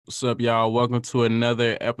What's up, y'all? Welcome to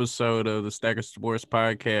another episode of the Stacker Sports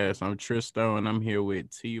Podcast. I'm Tristo, and I'm here with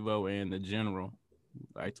TiVo and the General.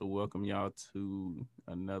 I'd like to welcome y'all to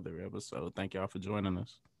another episode. Thank y'all for joining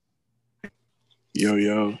us.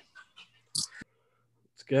 Yo.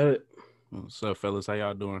 Let's get it. What's up, fellas? How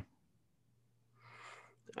y'all doing?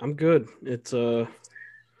 I'm good. It's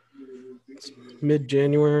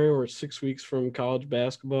mid-January. We're 6 weeks from college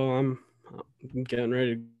basketball. I'm getting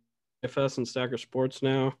ready to FS and Stacker Sports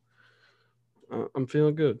now. I'm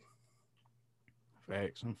feeling good.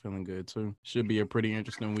 Facts. I'm feeling good, too. Should be a pretty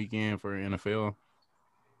interesting weekend for NFL.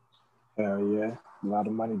 Hell yeah. A lot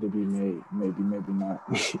of money to be made. Maybe not.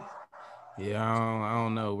 Yeah, I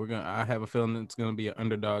don't know. I have a feeling it's gonna be an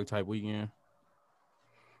underdog type weekend.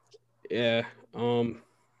 Yeah. So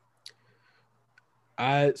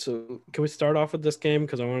can we start off with this game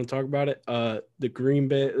because I want to talk about it? The Green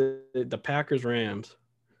Bay, the Packers Rams.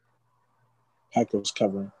 Packers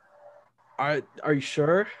covering. Are you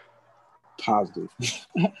sure? Positive.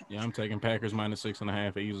 Yeah, I'm taking Packers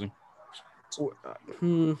 -6.5 easy.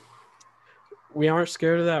 We aren't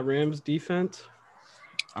scared of that Rams defense.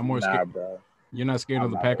 I'm more scared. Bro. You're not scared of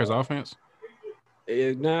the Packers offense?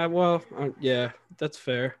 Yeah, that's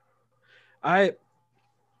fair. I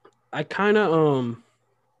kind of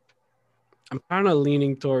I'm kind of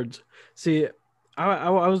leaning towards. See, I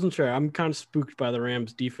wasn't sure. I'm kind of spooked by the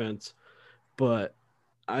Rams defense, but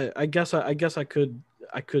I guess I could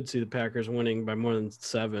see the Packers winning by more than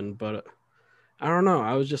 7, but I don't know.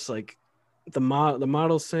 I was just like the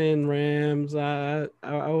model saying Rams. I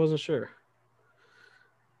wasn't sure.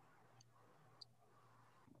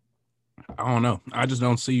 I don't know. I just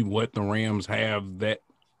don't see what the Rams have that.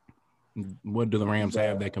 What do the Rams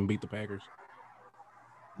have that can beat the Packers?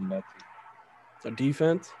 Nothing. A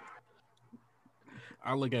defense.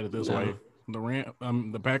 I look at it this way: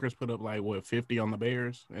 the Packers put up 50 on the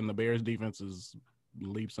Bears, and the Bears defense is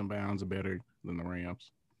leaps and bounds better than the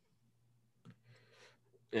Rams.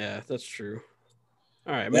 Yeah, that's true.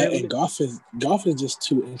 All right, man. And Goff is just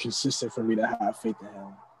too inconsistent for me to have faith in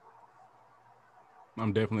him.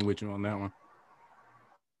 I'm definitely with you on that one.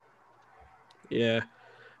 Yeah,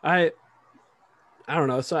 I don't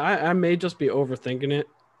know. So I may just be overthinking it.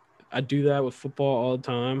 I do that with football all the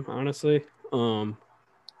time, honestly.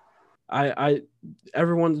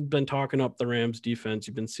 Everyone's been talking up the Rams defense.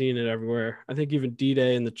 You've been seeing it everywhere. I think even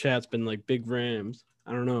D-Day in the chat's been like big Rams.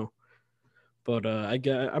 I don't know. But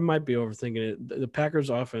I might be overthinking it. The Packers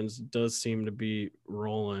offense does seem to be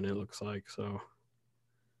rolling, it looks like. So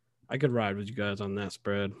I could ride with you guys on that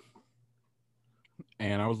spread.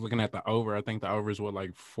 And I was looking at the over. I think the over is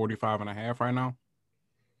 45.5 right now?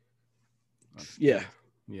 Yeah.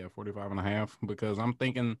 Yeah, 45.5. Because I'm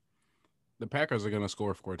thinking the Packers are going to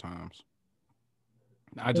score 4 times.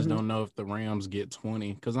 I just don't know if the Rams get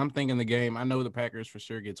 20. Because I'm thinking the game, I know the Packers for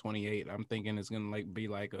sure get 28. I'm thinking it's going to be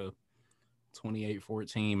like a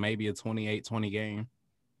 28-14, maybe a 28-20 game.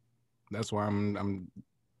 That's why I'm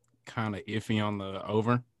kind of iffy on the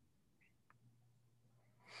over.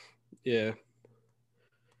 Yeah.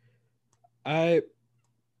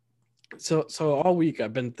 So all week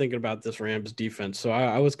I've been thinking about this Rams defense. So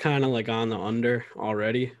I was kind of like on the under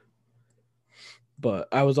already, but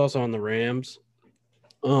I was also on the Rams.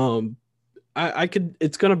 I could.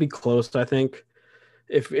 It's gonna be close. I think.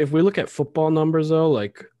 If we look at football numbers though,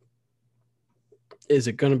 like, is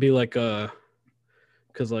it gonna be like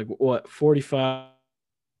because like what 45?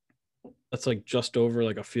 That's like just over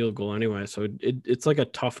like a field goal anyway. So it's like a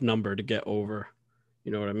tough number to get over.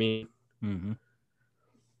 You know what I mean? Mm-hmm.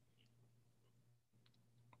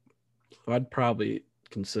 So I'd probably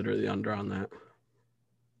consider the under on that.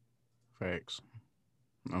 Facts.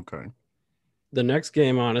 Okay. The next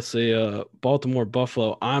game, honestly, Baltimore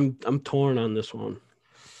Buffalo. I'm torn on this one.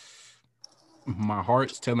 My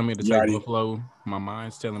heart's telling me to take Buffalo. My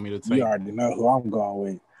mind's telling me to take. You already know who I'm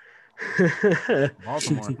going with.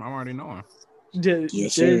 Baltimore. I'm already knowing. Yes,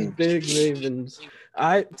 big Ravens.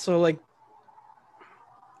 I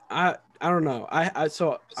don't know.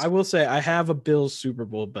 I will say I have a Bills Super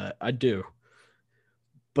Bowl bet. I do.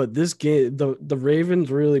 But this game, the Ravens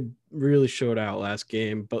really showed out last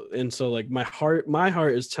game. So like my heart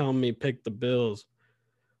is telling me pick the Bills,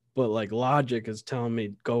 but like logic is telling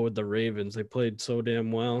me go with the Ravens. They played so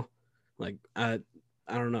damn well. Like I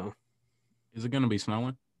don't know. Is it gonna be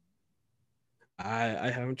snowing? I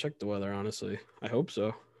haven't checked the weather, honestly. I hope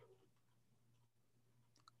so.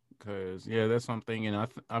 Cause that's what I'm thinking.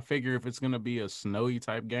 I figure if it's gonna be a snowy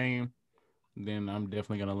type game, then I'm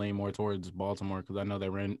definitely gonna lean more towards Baltimore because I know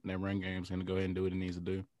their run game's gonna go ahead and do what it needs to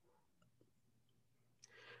do.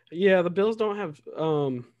 Yeah, the Bills don't have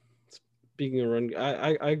Speaking of run,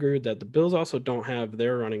 I agree with that. The Bills also don't have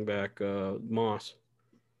their running back, Moss.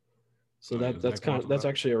 So that's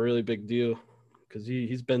actually a really big deal because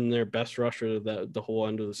he's been their best rusher the whole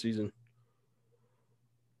end of the season.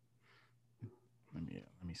 Let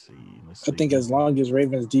me see. I think as long as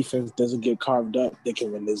Ravens defense doesn't get carved up, they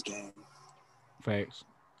can win this game. Facts.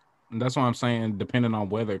 And that's why I'm saying depending on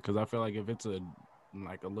weather, because I feel like if it's a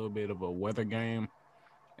little bit of a weather game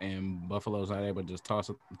and Buffalo's not able to just toss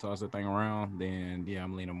the thing around, then yeah,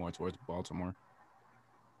 I'm leaning more towards Baltimore.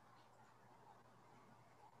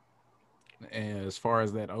 As far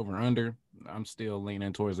as that over under, I'm still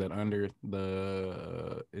leaning towards that under.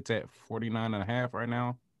 It's at 49.5 right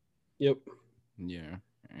now. Yep. Yeah,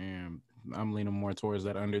 and I'm leaning more towards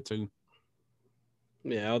that under too.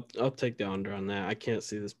 Yeah, I'll take the under on that. I can't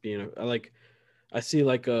see this being I see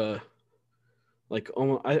like a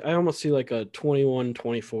I almost see like a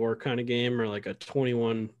 21-24 kind of game or like a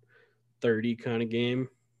 21-30 kind of game,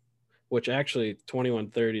 which actually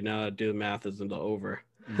 21-30 now that I do the math is in the over.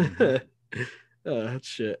 Mm-hmm.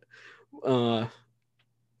 Shit.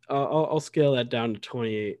 I'll scale that down to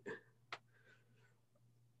 28.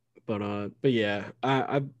 But yeah,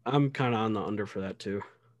 I'm kind of on the under for that too.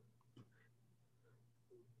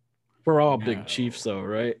 We're all big Chiefs though,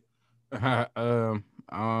 right? I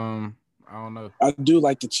don't know. I do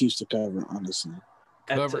like the Chiefs to cover, honestly.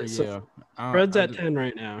 Cover, yeah. Spread's at 10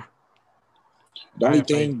 right now. The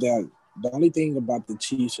only thing about the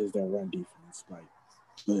Chiefs is their run defense.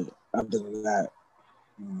 But other than that,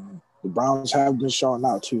 the Browns have been showing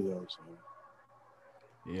out too, though. So.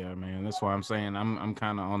 Yeah, man. That's why I'm saying I'm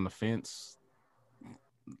kind of on the fence.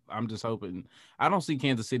 I'm just hoping. I don't see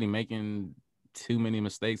Kansas City making too many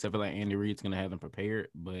mistakes. I feel like Andy Reid's going to have them prepared.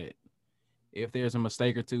 But if there's a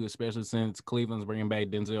mistake or two, especially since Cleveland's bringing back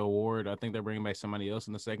Denzel Ward, I think they're bringing back somebody else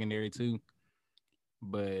in the secondary too.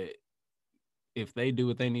 But if they do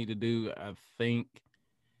what they need to do, I think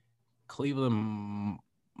Cleveland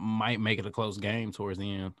might make it a close game towards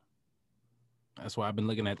the end. That's why I've been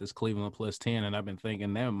looking at this Cleveland plus 10, and I've been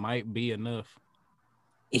thinking that might be enough.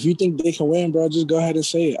 If you think they can win, bro, just go ahead and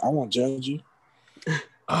say it. I won't judge you.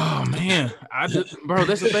 Oh man, bro,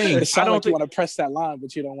 that's the thing. It sounds like you want to press that line,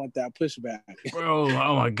 but you don't want that pushback, bro.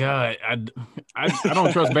 Oh my god, I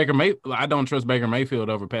don't trust Baker Mayfield. I don't trust Baker Mayfield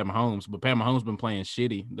over Pat Mahomes, but Pat Mahomes been playing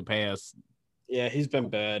shitty the past. Yeah, he's been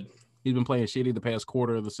bad. He's been playing shitty the past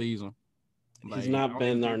quarter of the season. He's not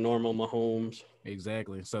been our normal Mahomes.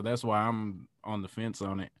 Exactly. So that's why I'm on the fence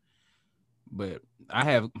on it. But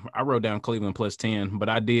I wrote down Cleveland plus 10, but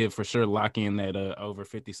I did for sure lock in that over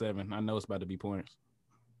 57. I know it's about to be points.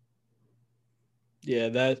 Yeah,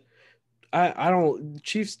 that I don't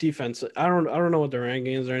Chiefs defense. I don't know what their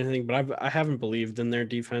ranking is or anything, but I haven't believed in their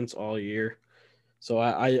defense all year. So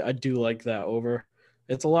I do like that over.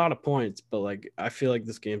 It's a lot of points, but like I feel like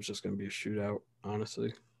this game's just going to be a shootout,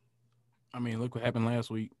 honestly. I mean, look what happened last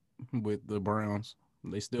week with the Browns.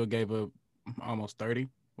 They still gave up almost 30,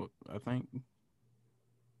 I think.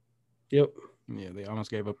 Yep. Yeah, they almost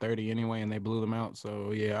gave up 30 anyway, and they blew them out.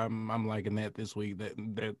 So yeah, I'm liking that this week.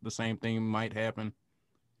 That the same thing might happen,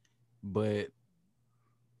 but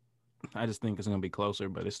I just think it's gonna be closer.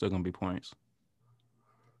 But it's still gonna be points.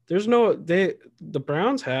 The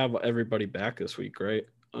Browns have everybody back this week, right?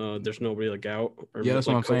 There's nobody like out. Or yeah, that's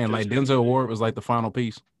what I'm saying. Like Denzel Ward was like the final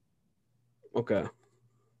piece. Okay.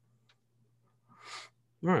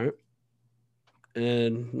 All right.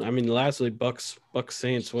 And I mean, lastly, Bucks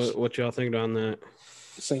Saints. What y'all think on that?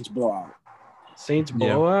 Saints blowout. Saints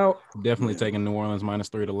blowout. Yeah, definitely taking New Orleans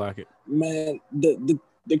 -3 to lock it. Man,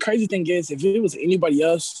 the crazy thing is, if it was anybody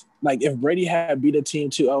else, like if Brady had beat a team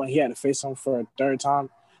 2-0 and he had to face them for a third time,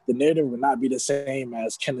 the narrative would not be the same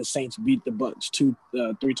as can the Saints beat the Bucks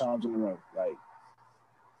 3 times in a row. Like,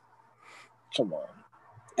 come on.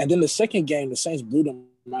 And then the second game, the Saints blew them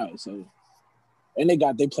out. So, and they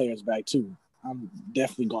got their players back too. I'm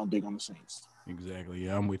definitely going big on the Saints. Exactly.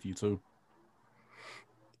 Yeah, I'm with you too.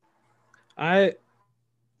 I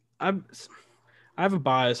have a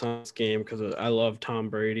bias on this game because I love Tom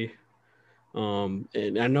Brady, and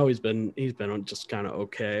I know he's been just kind of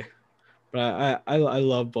okay, but I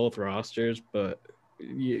love both rosters. But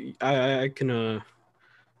I can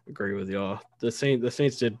agree with y'all. The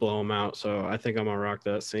Saints did blow them out, so I think I'm gonna rock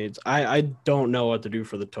that Saints. I don't know what to do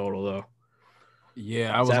for the total though.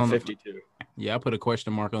 Yeah, I was on 52. Yeah, I put a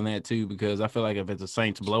question mark on that too because I feel like if it's a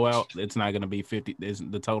Saints blowout, it's not going to be 50.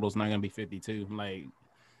 The total's not going to be 52. Like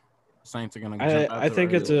Saints are going to jump out. I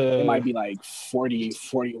think it might be like 40,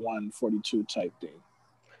 41, 42 type thing.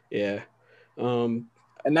 Yeah. And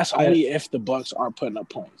that's only if the Bucks are putting up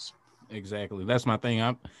points. Exactly. That's my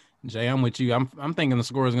thing. Jay, I'm with you. I'm thinking the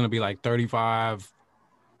score is going to be like 35,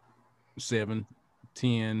 7,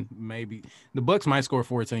 10, maybe. The Bucks might score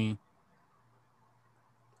 14.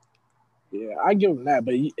 Yeah, I give them that,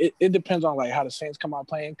 but it depends on like how the Saints come out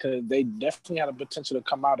playing because they definitely had a potential to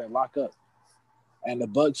come out and lock up. And the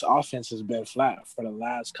Bucks offense has been flat for the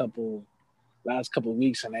last couple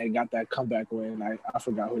weeks, and they got that comeback win. I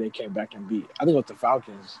forgot who they came back and beat. I think it was the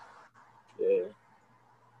Falcons. Yeah,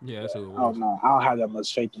 Yeah, that's who it I don't was. know. I don't have that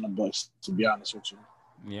much faith in the Bucks, to be honest with you.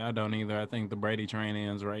 Yeah, I don't either. I think the Brady train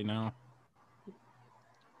ends right now.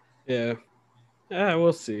 Yeah, yeah,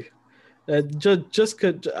 we'll see. Just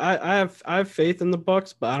could I have faith in the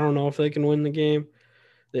Bucks, but I don't know if they can win the game.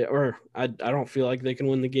 I don't feel like they can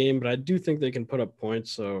win the game, but I do think they can put up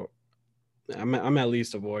points. So I'm at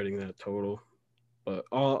least avoiding that total. But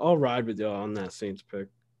I'll ride with y'all on that Saints pick.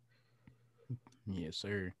 Yes,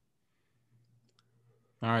 sir.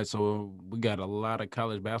 All right, so we got a lot of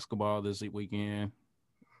college basketball this weekend.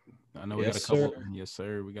 I know we got Yes, a couple. sir. Yes,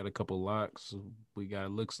 sir. We got a couple locks. We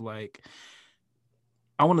got looks like.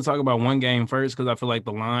 I want to talk about one game first because I feel like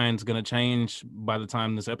the line's gonna change by the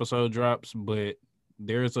time this episode drops. But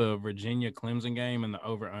there's a Virginia Clemson game and the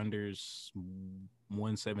over unders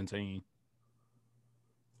 117.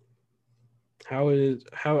 How is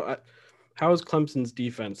Clemson's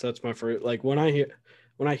defense? That's my first. Like when I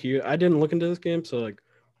hear I didn't look into this game, so like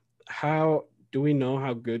how do we know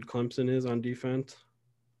how good Clemson is on defense?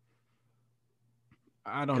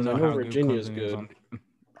 I don't Because I know know how good Virginia is Clemson is good. on.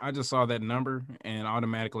 I just saw that number and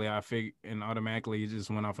automatically it just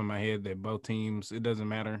went off in my head that both teams. It doesn't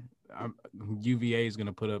matter. UVA is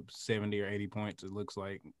gonna put up 70 or 80 points. It looks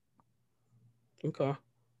like. Okay.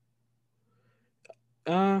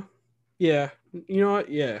 Uh, yeah. You know what?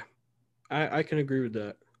 Yeah, I can agree with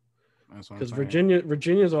that That's what I'm because saying.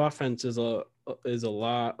 Virginia's offense is a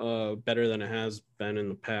lot better than it has been in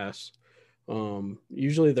the past.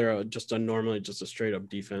 Usually they're normally just a straight up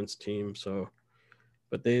defense team. So,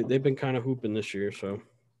 but they've been kind of hooping this year. So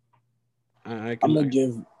I I'm can. gonna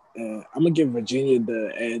give I'm gonna give Virginia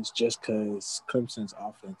the edge just because Clemson's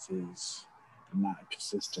offense is not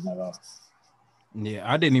consistent at all. Yeah,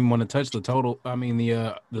 I didn't even want to touch the total. I mean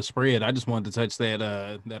the spread. I just wanted to touch that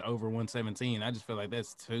over 117. I just feel like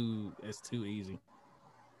that's too easy.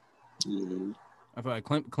 Yeah. I feel like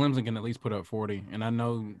Clemson can at least put up 40, and I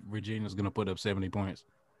know Virginia's gonna put up 70 points.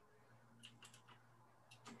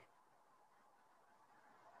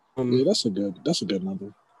 Yeah, Um, that's a good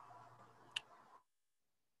number.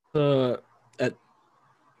 at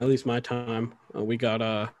least my time, we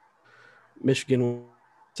got Michigan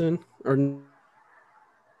or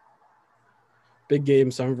big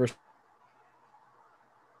game summer versus.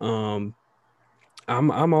 Um,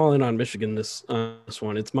 I'm all in on Michigan this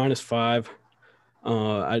one. It's -5.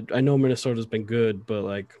 I know Minnesota's been good, but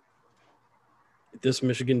like this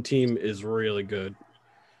Michigan team is really good.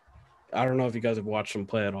 I don't know if you guys have watched them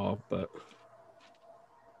play at all, but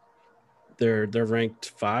they're ranked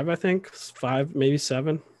 5, I think 5, maybe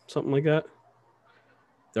 7, something like that.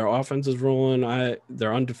 Their offense is rolling.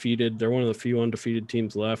 They're undefeated. They're one of the few undefeated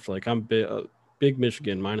teams left. Like I'm big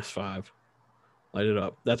Michigan -5. Light it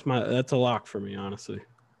up. That's a lock for me, honestly.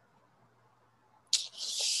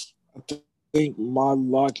 I think my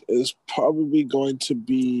lock is probably going to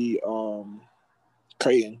be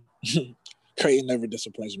Creighton. Creighton never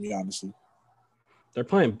disappoints me, honestly. They're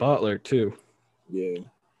playing Butler too. Yeah.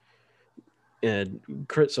 And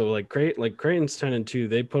Creighton's 10-2.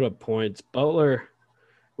 They put up points. Butler,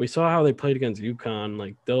 we saw how they played against UConn.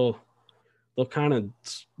 Like they'll kind of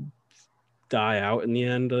die out in the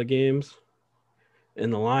end of the games.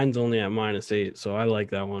 And the line's only at -8, so I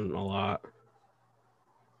like that one a lot.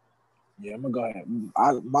 Yeah, I'm gonna go ahead.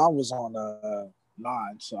 Mine was on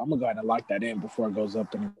 9, so I'm gonna go ahead and lock that in before it goes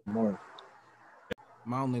up anymore.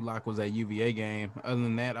 My only lock was that UVA game. Other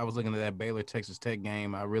than that, I was looking at that Baylor Texas Tech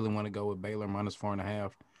game. I really want to go with Baylor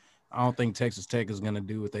 -4.5. I don't think Texas Tech is going to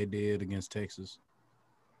do what they did against Texas.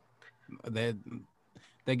 That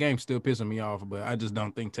game's still pissing me off, but I just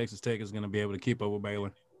don't think Texas Tech is going to be able to keep up with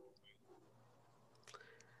Baylor.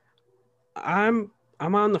 I'm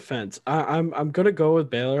on the fence. I'm gonna go with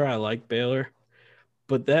Baylor. I like Baylor,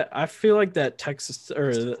 but I feel like that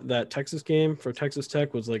Texas game for Texas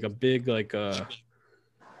Tech was like a big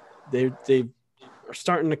they are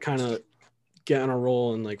starting to kind of get on a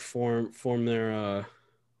roll and like form their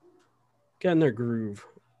get in their groove.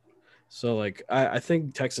 So like I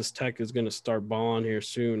think Texas Tech is gonna start balling here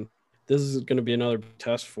soon. This is gonna be another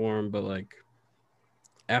test for them, but like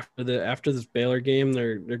after this Baylor game,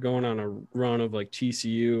 they're going on a run of like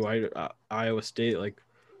TCU, Iowa State. Like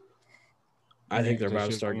I think they're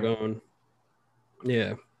about to start going.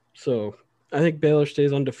 Yeah, So I think Baylor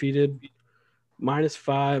stays undefeated.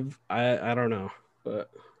 -5. I don't know,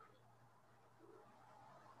 but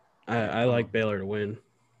I like Baylor to win.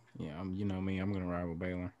 Yeah, you know me, I'm gonna ride with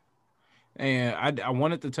Baylor. And I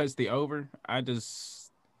wanted to touch the over. I'm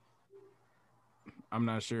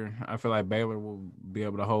not sure. I feel like Baylor will be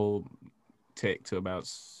able to hold Tech to about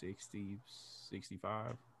 60,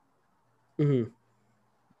 65. Mm-hmm.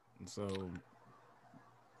 So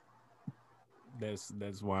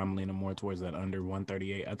that's why I'm leaning more towards that under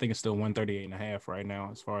 138. I think it's still 138.5 right now,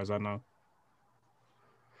 as far as I know.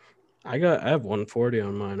 I have 140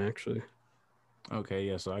 on mine actually. Okay,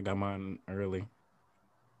 yeah, so I got mine early.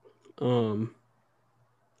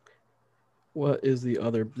 What is the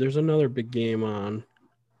other? There's another big game on.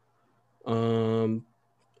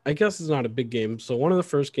 I guess it's not a big game. So one of the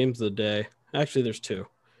first games of the day. Actually, there's two.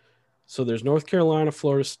 So there's North Carolina,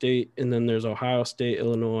 Florida State, and then there's Ohio State,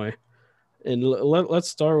 Illinois. And let's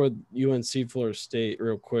start with UNC, Florida State,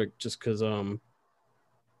 real quick, just because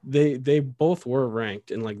they both were ranked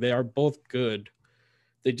and like they are both good.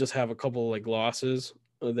 They just have a couple like losses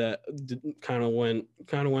that kind of went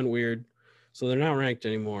weird, so they're not ranked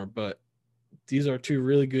anymore. But these are two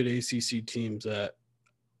really good ACC teams that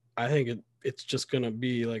I think it's just gonna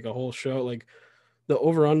be like a whole show. Like the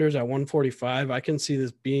over unders at 145, I can see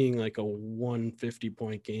this being like a 150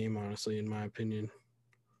 point game, honestly, in my opinion.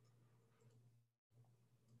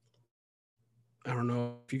 I don't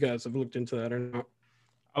know if you guys have looked into that or not.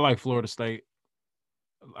 I like Florida State.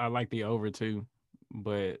 I like the over too,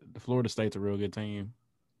 but the Florida State's a real good team.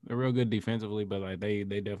 They're real good defensively, but like they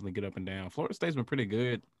definitely get up and down. Florida State's been pretty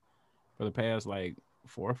good for the past like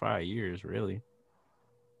 4 or 5 years, really.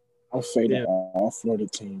 I'm afraid of all Florida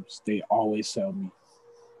teams. They always sell me.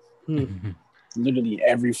 Literally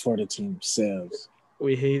every Florida team sells.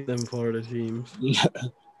 We hate them Florida teams.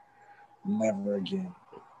 Never again.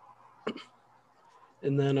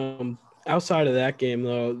 And then outside of that game,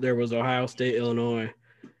 though, there was Ohio State, Illinois.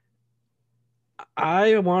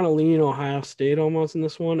 I want to lean Ohio State almost in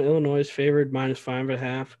this one. Illinois is favored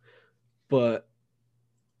 -5.5, but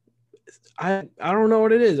I don't know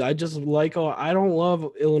what it is. I just like I don't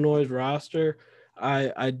love Illinois' roster.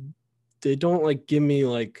 They don't like give me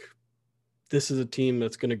like this is a team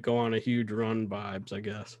that's going to go on a huge run vibes, I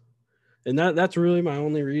guess. And that's really my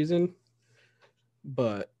only reason.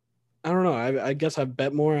 But I don't know. I guess I've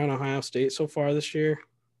bet more on Ohio State so far this year.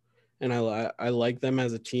 And I like them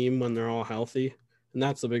as a team when they're all healthy. And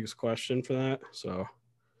that's the biggest question for that. So,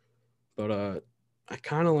 but I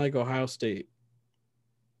kind of like Ohio State.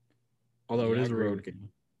 Although it is a road game.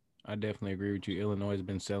 I definitely agree with you. Illinois has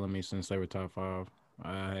been selling me since they were top 5.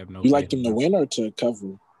 I have no. You like them to win or to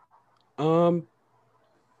cover? I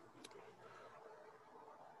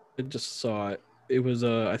just saw it. It was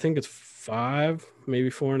I think it's 5, maybe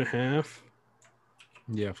 4.5.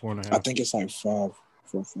 Yeah, 4.5. I think it's like 5.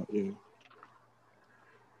 4, 5, yeah.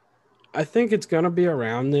 I think it's gonna be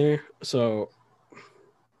around there. So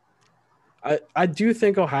I do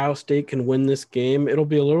think Ohio State can win this game. It'll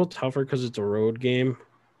be a little tougher because it's a road game.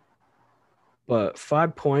 But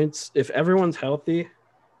 5 points, if everyone's healthy,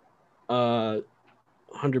 100%,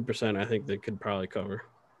 I think they could probably cover.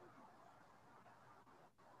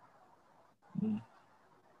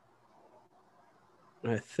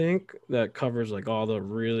 I think that covers like all the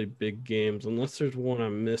really big games, unless there's one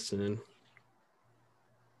I'm missing.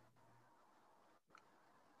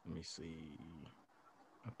 Let me see.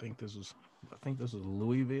 I think this was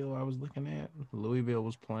Louisville I was looking at. Louisville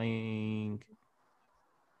was playing.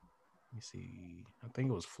 Let me see. I think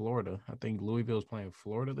it was Florida. I think Louisville was playing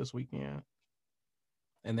Florida this weekend.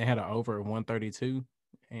 And they had an over at 132.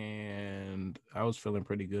 And I was feeling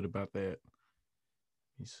pretty good about that.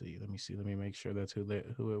 Let me see. Let me make sure that's who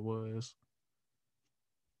it was.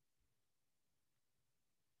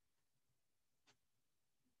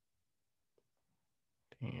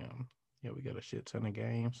 Damn. Yeah, we got a shit ton of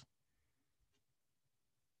games.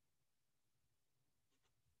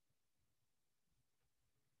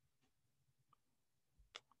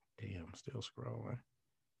 Damn, still scrolling.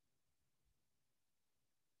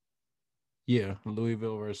 Yeah,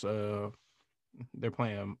 Louisville versus they're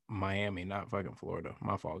playing Miami, not fucking Florida.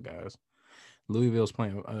 My fault, guys. Louisville's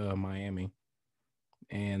playing Miami,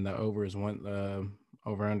 and the over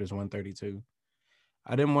under is 132.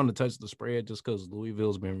 I didn't want to touch the spread just because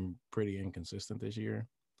Louisville's been pretty inconsistent this year,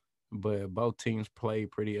 but both teams play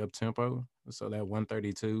pretty up tempo. So that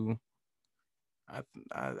 132, I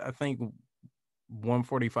think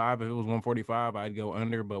 145. If it was 145, I'd go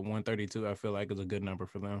under, but 132, I feel like is a good number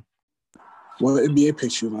for them. What NBA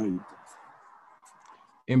picks you like?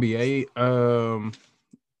 NBA,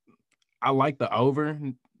 I like the over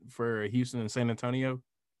for Houston and San Antonio.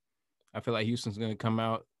 I feel like Houston's going to come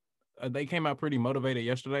out. They came out pretty motivated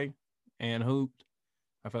yesterday and hooped.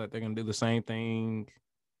 I feel like they're going to do the same thing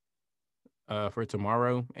for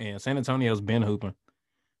tomorrow. And San Antonio's been hooping.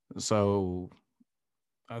 So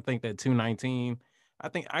I think that 219, I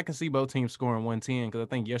think I can see both teams scoring 110 because I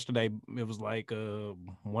think yesterday it was like a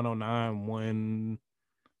 109,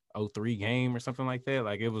 103 game or something like that.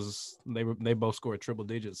 Like it was, they both scored triple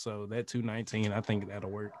digits. So that 219, I think that'll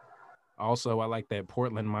work. Also, I like that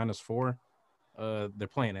Portland -4. They're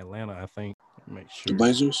playing Atlanta, I think. Make sure. The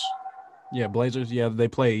Blazers? Yeah, Blazers. Yeah, they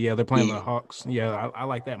play. Yeah, they're playing the Hawks. Yeah, I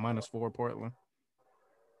like that -4 Portland.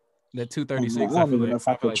 That 236. I don't even know if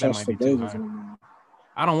I could trust the Blazers anymore.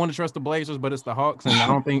 I don't want to trust the Blazers, but it's the Hawks, and I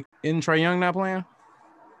don't think isn't Trae Young not playing?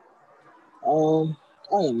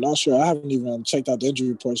 I am not sure. I haven't even checked out the injury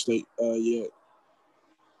reports yet.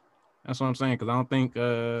 That's what I'm saying because I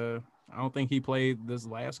don't think he played this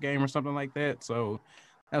last game or something like that. So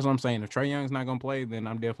that's what I'm saying. If Trae Young's not gonna play, then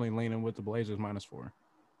I'm definitely leaning with the Blazers -4.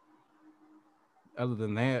 Other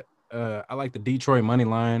than that, I like the Detroit money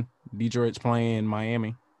line. Detroit's playing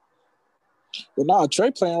Miami. But nah,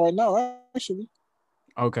 Trae playing right now, actually.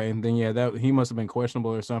 Okay, then yeah, that he must have been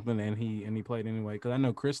questionable or something, and he played anyway. Because I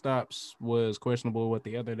know Kristaps was questionable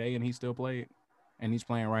the other day, and he still played, and he's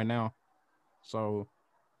playing right now. So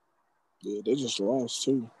yeah, they just lost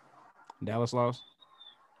too. Dallas lost.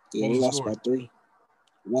 Yeah, they lost by 3,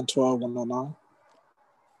 112, 109.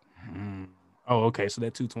 Oh, okay. So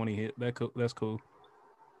that 220 hit. That's cool.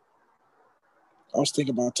 I was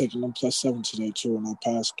thinking about taking them +7 today too, and I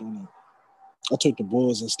passed on it. I took the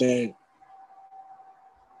Bulls instead.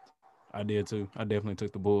 I did too. I definitely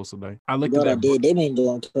took the Bulls today. I looked at that. I did. They been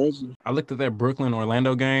going crazy. I looked at that Brooklyn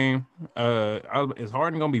Orlando game. Is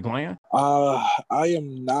Harden gonna be playing? I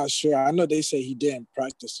am not sure. I know they say he didn't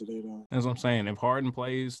practice today though. That's what I'm saying. If Harden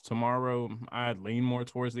plays tomorrow, I'd lean more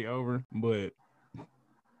towards the over. But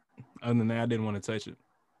other than that, I didn't want to touch it.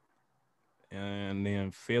 And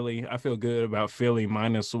then Philly, I feel good about Philly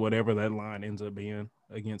minus whatever that line ends up being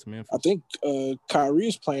against Memphis. I think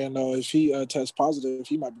Kyrie's playing though. If he tests positive,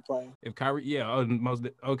 he might be playing. If Kyrie,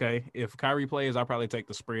 if Kyrie plays, I'll probably take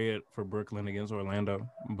the spread for Brooklyn against Orlando.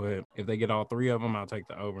 But if they get all three of them, I'll take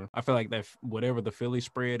the over. I feel like that whatever the Philly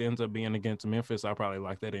spread ends up being against Memphis, I'll probably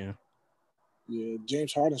lock that in. Yeah,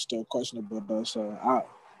 James Harden's still questionable though, so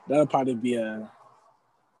that'll probably be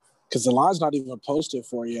because the line's not even posted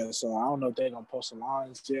for yet, so I don't know if they're gonna post the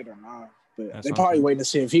lines yet or not. But they're probably waiting to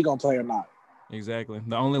see if he's gonna play or not. Exactly.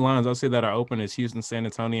 The only lines I see that are open is Houston, San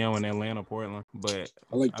Antonio, and Atlanta, Portland. But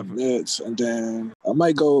I like the Nets, and then I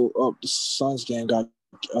might go up. The Suns game got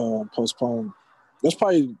postponed. That's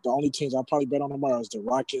probably the only teams I'll probably bet on tomorrow is the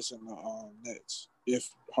Rockets and the Nets if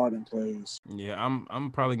Harden plays. Yeah,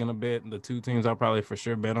 I'm probably gonna bet the two teams I'll probably for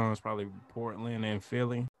sure bet on is probably Portland and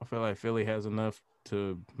Philly. I feel like Philly has enough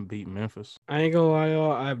to beat Memphis. I ain't gonna lie,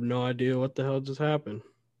 y'all. I have no idea what the hell just happened.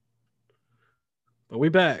 But we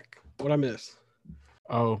back. What I missed?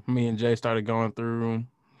 Oh, me and Jay started going through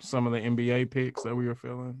some of the NBA picks that we were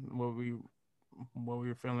feeling. What we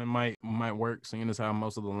were feeling might work, seeing as how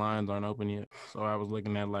most of the lines aren't open yet. So I was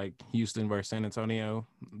looking at like Houston versus San Antonio,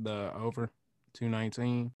 the over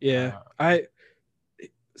 219. Yeah, it's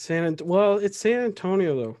San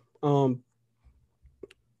Antonio though. All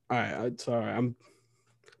right, sorry, I'm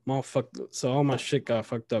all fucked. So all my shit got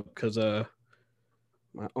fucked up because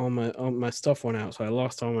all my stuff went out, so I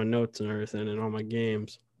lost all my notes and everything and all my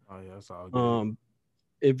games. Oh yeah, that's all good.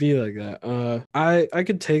 It'd be like that. I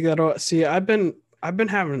could take that off. See, I've been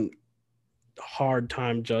having a hard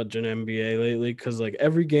time judging NBA lately because like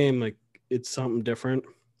every game, like it's something different.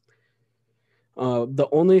 The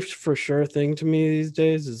only for sure thing to me these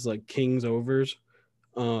days is like Kings overs.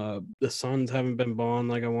 The Suns haven't been balling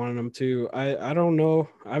like I wanted them to. I don't know.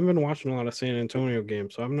 I've been watching a lot of San Antonio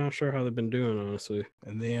games, so I'm not sure how they've been doing, honestly.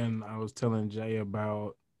 And then I was telling Jay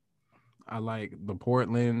about I like the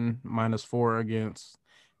Portland -4 against.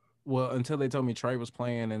 Well, until they told me Trae was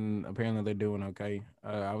playing, and apparently they're doing okay.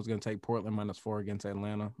 I was gonna take Portland -4 against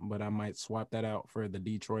Atlanta, but I might swap that out for the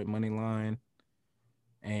Detroit money line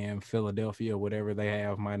and Philadelphia, whatever they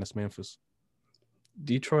have minus Memphis.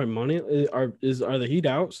 Detroit money are the Heat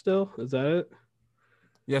out still? Is that it?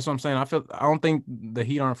 Yeah, that's what I'm saying. I don't think the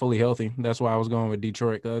Heat aren't fully healthy. That's why I was going with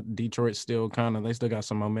Detroit. Detroit still they still got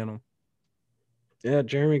some momentum. Yeah,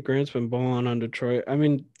 Jeremy Grant's been balling on Detroit. I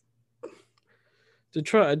mean,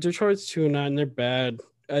 Detroit's 2-9. They're bad.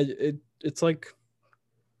 It's like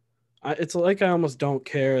I almost don't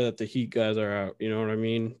care that the Heat guys are out. You know what I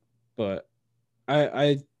mean? But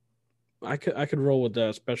I could roll with that,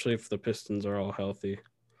 especially if the Pistons are all healthy.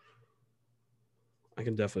 I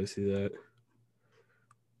can definitely see that.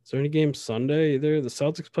 Is there any games Sunday either? The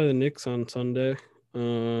Celtics play the Knicks on Sunday.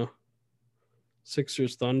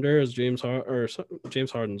 Sixers Thunder as James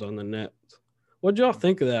Harden's on the net. What'd y'all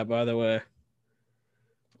think of that, by the way?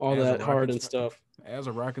 All As a that Harden Rockets stuff. As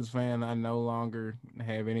a Rockets fan, I no longer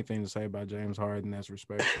have anything to say about James Harden that's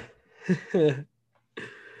respectful.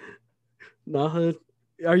 Nothing.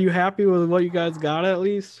 Are you happy with what you guys got at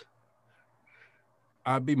least?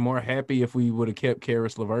 I'd be more happy if we would have kept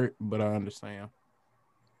Karis LeVert, but I understand.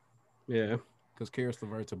 Yeah. Because Karis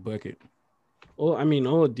LeVert's a bucket. Well, I mean,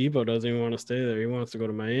 Oladipo doesn't even want to stay there. He wants to go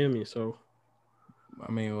to Miami, so.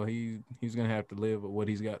 I mean, well, he's going to have to live with what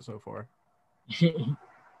he's got so far.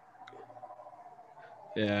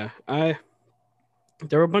 Yeah. There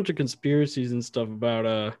were a bunch of conspiracies and stuff about,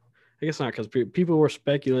 I guess not because people were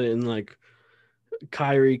speculating like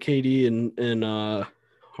Kyrie, KD, and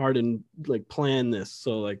Harden like planned this.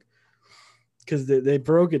 So like, because they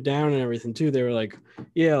broke it down and everything too. They were like,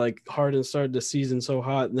 yeah, like Harden started the season so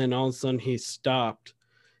hot, and then all of a sudden he stopped,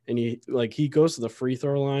 and he goes to the free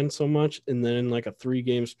throw line so much, and then in like a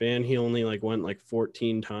 3-game span, he only like went like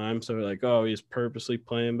 14 times. So like, oh, he's purposely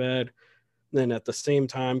playing bad. Then at the same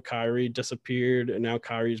time, Kyrie disappeared, and now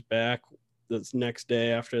Kyrie's back the next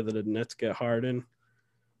day after the Nets get Harden.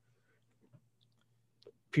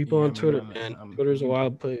 People on Twitter, man. Twitter's a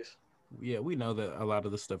wild place. Yeah, we know that a lot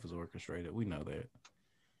of the stuff is orchestrated. We know that.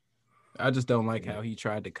 I just don't like how he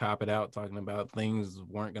tried to cop it out, talking about things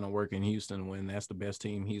weren't going to work in Houston when that's the best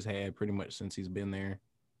team he's had pretty much since he's been there.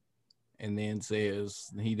 And then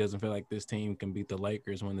says he doesn't feel like this team can beat the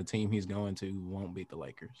Lakers when the team he's going to won't beat the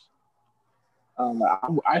Lakers.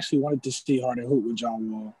 I actually wanted to see Harden hoop with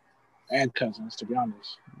John Wall and Cousins, to be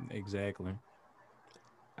honest. Exactly.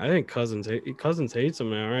 I think Cousins hates him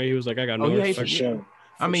now, right? He was like, I got no respect for sure.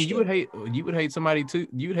 I mean, you would hate somebody too.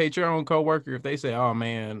 You would hate your own coworker if they say, "Oh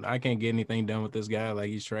man, I can't get anything done with this guy.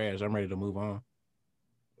 Like he's trash. I'm ready to move on."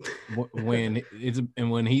 when he's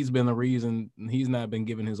been the reason he's not been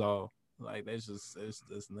giving his all. Like that's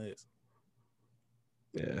nuts.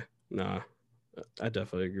 Yeah, nah, I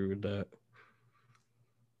definitely agree with that.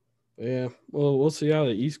 But yeah, well, we'll see how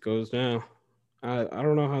the East goes now. I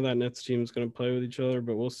don't know how that Nets team is going to play with each other,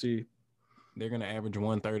 but we'll see. They're going to average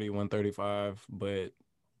 130, 135, but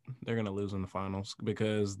they're going to lose in the finals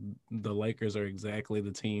because the Lakers are exactly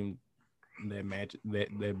the team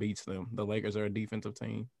that beats them. The Lakers are a defensive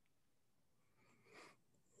team.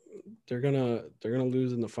 They're gonna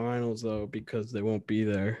lose in the finals though because they won't be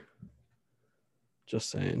there. Just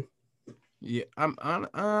saying. Yeah, I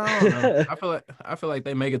don't know. I feel like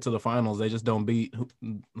they make it to the finals. They just don't beat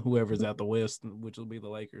whoever's out the West, which will be the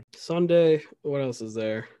Lakers. Sunday, what else is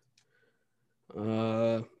there?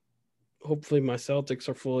 Hopefully my Celtics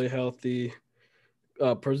are fully healthy.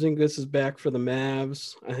 Porzingis is back for the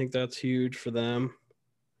Mavs. I think that's huge for them.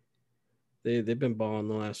 They've been balling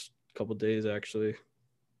the last couple days actually.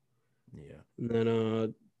 Yeah. And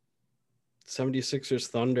then 76ers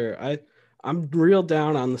Thunder. I'm real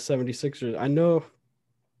down on the 76ers. I know.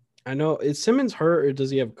 Is Simmons hurt or does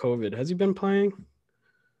he have COVID? Has he been playing?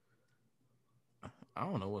 I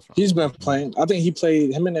don't know what's wrong. He's been playing. I think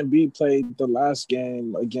him and Embiid played the last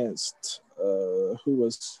game against who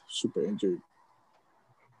was super injured.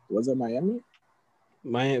 Was it Miami?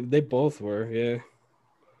 They both were, yeah.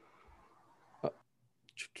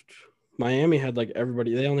 Miami had like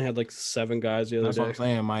everybody. They only had like 7 guys the other day. That's what I'm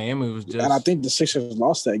saying. Miami was just. And I think the Sixers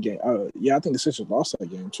lost that game. I think the Sixers lost that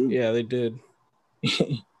game too. Yeah, they did.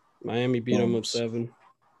 Miami beat them with 7.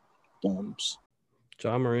 Bums.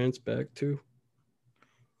 Ja Morant's back too.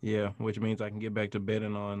 Yeah, which means I can get back to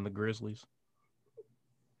betting on the Grizzlies.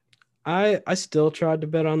 I still tried to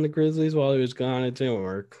bet on the Grizzlies while he was gone. It didn't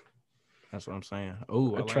work. That's what I'm saying.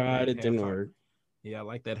 Oh, I tried. It didn't work. Yeah, I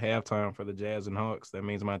like that halftime for the Jazz and Hawks. That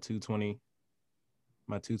means my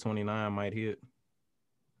 229 might hit.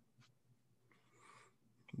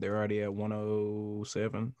 They're already at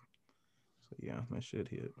 107. So yeah, that should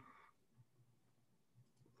hit.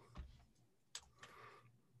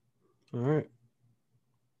 All right.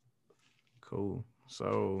 Cool.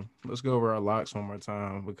 So let's go over our locks one more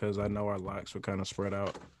time because I know our locks were kind of spread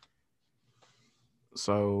out.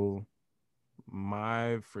 So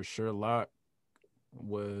my for sure lock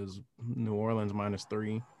was New Orleans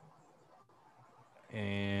 -3.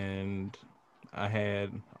 And I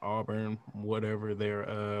had Auburn, whatever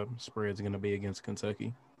their spread's going to be against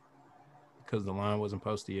Kentucky because the line wasn't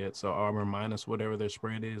posted yet. So Auburn minus whatever their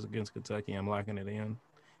spread is against Kentucky, I'm locking it in.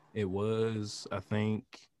 It was, I think,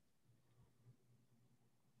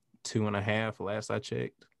 2.5 last I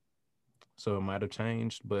checked. so it might have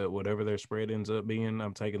changed. But whatever their spread ends up being,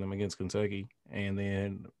 I'm taking them against Kentucky, and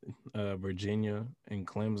then Virginia and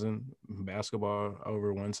Clemson basketball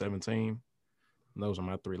over 117. Those are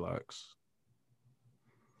my 3 locks.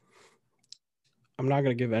 I'm not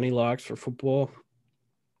gonna give any locks for football,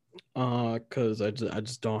 because I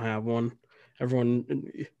just don't have one. Everyone,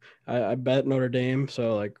 I bet Notre Dame,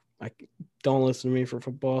 so like I don't listen to me for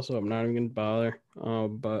football, so I'm not even gonna bother.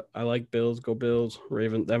 But I like Bills. Go Bills.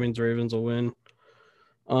 Ravens. That means Ravens will win.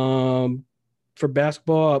 For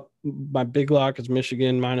basketball, my big lock is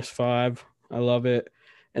Michigan -5. I love it,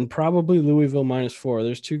 and probably Louisville -4.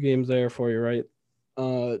 There's 2 games there for you, right?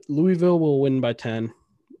 Louisville will win by 10,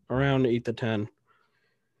 around 8 to 10.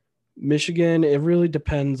 Michigan, it really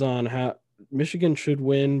depends on how Michigan should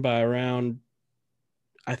win by around.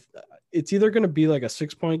 It's either going to be like a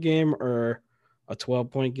 6-point game or a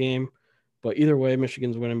 12-point game, but either way,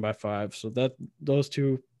 Michigan's winning by 5. So those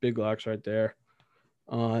 2 big locks right there.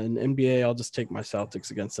 In NBA, I'll just take my Celtics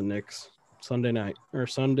against the Knicks Sunday night or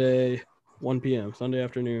Sunday 1 p.m. Sunday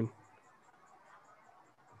afternoon.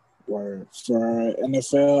 For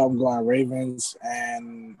NFL, I'm going Ravens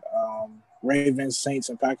and Ravens, Saints,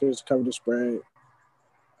 and Packers cover the spread.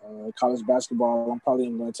 College basketball, I'm probably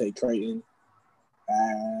going to take Creighton.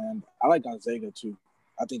 And I like Gonzaga, too.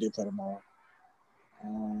 I think they play tomorrow.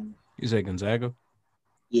 You say Gonzaga?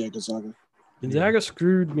 Yeah, Gonzaga. Gonzaga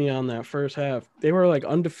screwed me on that first half. They were like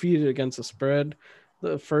undefeated against the spread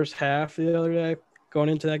the first half the other day going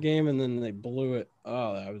into that game, and then they blew it.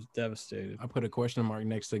 Oh, I was devastated. I put a question mark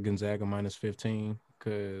next to Gonzaga -15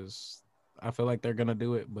 because I feel like they're going to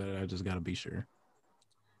do it, but I just got to be sure.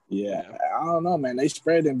 Yeah, I don't know, man. They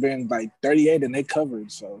spread and been like 38 and they covered,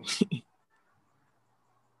 so.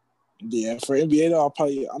 Yeah, for NBA, though,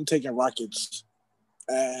 I'm taking Rockets.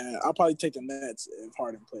 I'll probably take the Nets if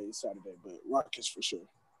Harden plays Saturday, but Rockets for sure.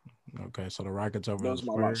 Okay, so the Rockets over those the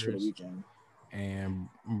my locks for the weekend. And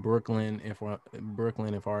Brooklyn if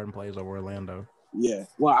Harden plays over Orlando. Yeah,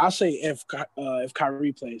 well, I'll say if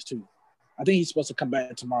Kyrie plays too. I think he's supposed to come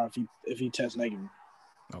back tomorrow if he tests negative.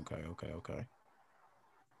 Okay.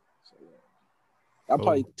 So, I'll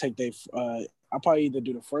probably take I'll probably either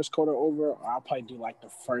do the first quarter over or I'll probably do like the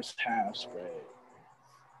first half spread.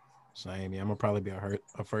 Same. Yeah, I'm gonna probably be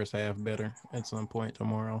a first half better at some point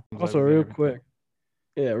tomorrow. Also, real quick.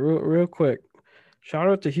 Yeah, real quick. Shout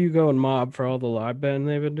out to Hugo and Mob for all the live betting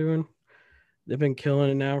they've been doing. They've been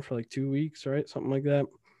killing it now for like 2 weeks, right? Something like that.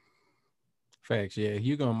 Facts, yeah.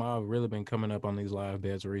 Hugo and Mob really been coming up on these live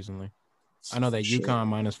bets recently. I know that UConn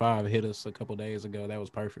 -5 hit us a couple days ago. That was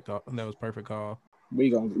perfect. Perfect call. We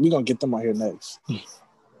gonna get them out here next.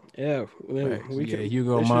 Yeah,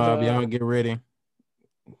 Hugo Mob, y'all get ready.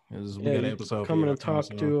 We got an episode coming to talk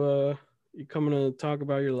to you coming to talk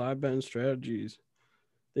about your live betting strategies.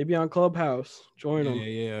 They be on Clubhouse. Join them.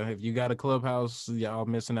 Yeah. If you got a Clubhouse, y'all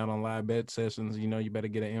missing out on live bet sessions, you better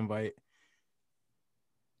get an invite.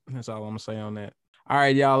 That's all I'm gonna say on that. All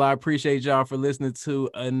right, y'all. I appreciate y'all for listening to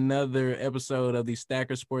another episode of the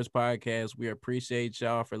Stacker Sports Podcast. We appreciate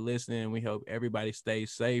y'all for listening. We hope everybody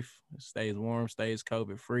stays safe, stays warm, stays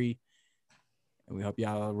COVID free. And we hope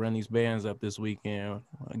y'all run these bands up this weekend.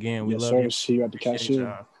 Again, we love you. See you at the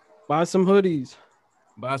cashier. Buy some hoodies.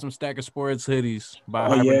 Buy some Stacker Sports hoodies. Buy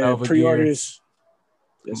Hypernova pre-orders.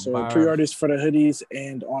 Gear. Yes, sir. Pre-orders for the hoodies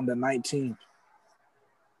and on the 19th.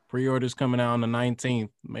 Pre-orders coming out on the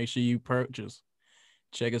 19th. Make sure you purchase.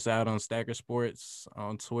 Check us out on Stacker Sports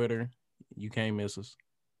on Twitter. You can't miss us.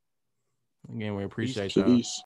 Again, we appreciate y'all.